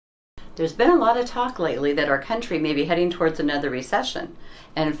There's been a lot of talk lately that our country may be heading towards another recession,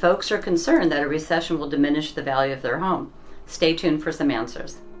 and folks are concerned that a recession will diminish the value of their home. Stay tuned for some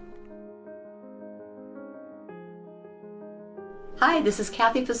answers. Hi, this is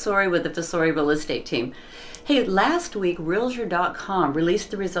Kathy Fissori with the Fissori Real Estate Team. Hey, last week Realtor.com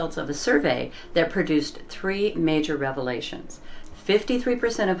released the results of a survey that produced three major revelations.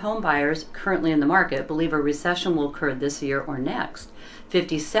 53% of home buyers currently in the market believe a recession will occur this year or next.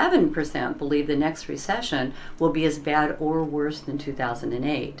 57% believe the next recession will be as bad or worse than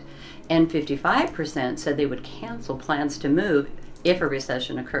 2008. And 55% said they would cancel plans to move if a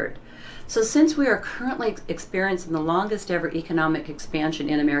recession occurred. So since we are currently experiencing the longest ever economic expansion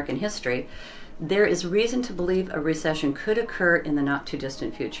in American history, there is reason to believe a recession could occur in the not too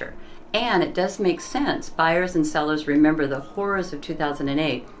distant future. And it does make sense. Buyers and sellers remember the horrors of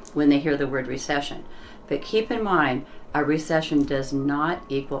 2008 when they hear the word recession. But keep in mind, a recession does not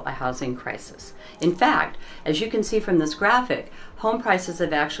equal a housing crisis. In fact, as you can see from this graphic, home prices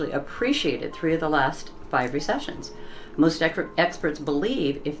have actually appreciated 3 of the last 5 recessions. Most experts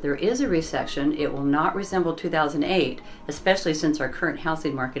believe if there is a recession, it will not resemble 2008, especially since our current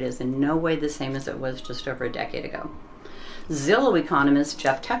housing market is in no way the same as it was just over a decade ago. Zillow economist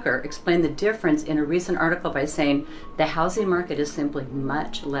Jeff Tucker explained the difference in a recent article by saying the housing market is simply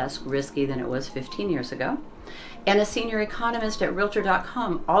much less risky than it was 15 years ago. And a senior economist at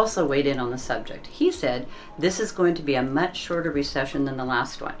Realtor.com also weighed in on the subject. He said, this is going to be a much shorter recession than the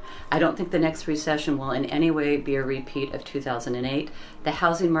last one. I don't think the next recession will in any way be a repeat of 2008. The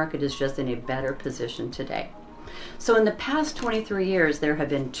housing market is just in a better position today. So in the past 23 years, there have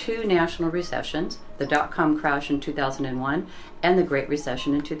been 2 national recessions, the dot-com crash in 2001 and the Great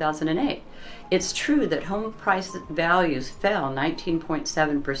Recession in 2008. It's true that home price values fell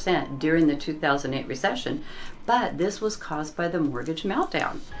 19.7% during the 2008 recession, but this was caused by the mortgage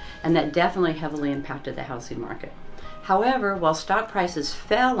meltdown, and that definitely heavily impacted the housing market. However, while stock prices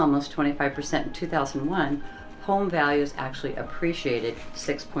fell almost 25% in 2001, home values actually appreciated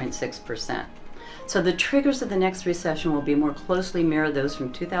 6.6%. So the triggers of the next recession will be more closely mirror those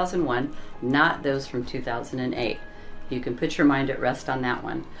from 2001, not those from 2008. You can put your mind at rest on that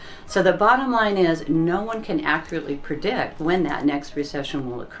one. So the bottom line is no one can accurately predict when that next recession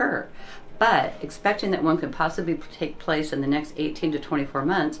will occur, but expecting that one could possibly take place in the next 18 to 24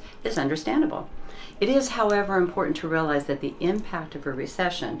 months is understandable. It is, however, important to realize that the impact of a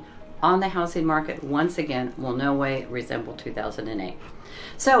recession on the housing market once again will no way resemble 2008.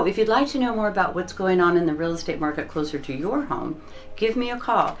 So if you'd like to know more about what's going on in the real estate market closer to your home, give me a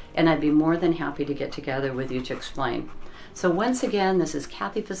call and I'd be more than happy to get together with you to explain. So once again, this is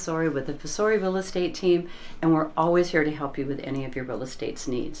Kathy Fissori with the Fissori Real Estate Team, and we're always here to help you with any of your real estate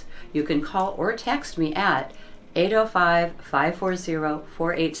needs. You can call or text me at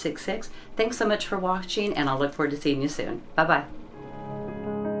 805-540-4866. Thanks so much for watching, and I'll look forward to seeing you soon. Bye-bye.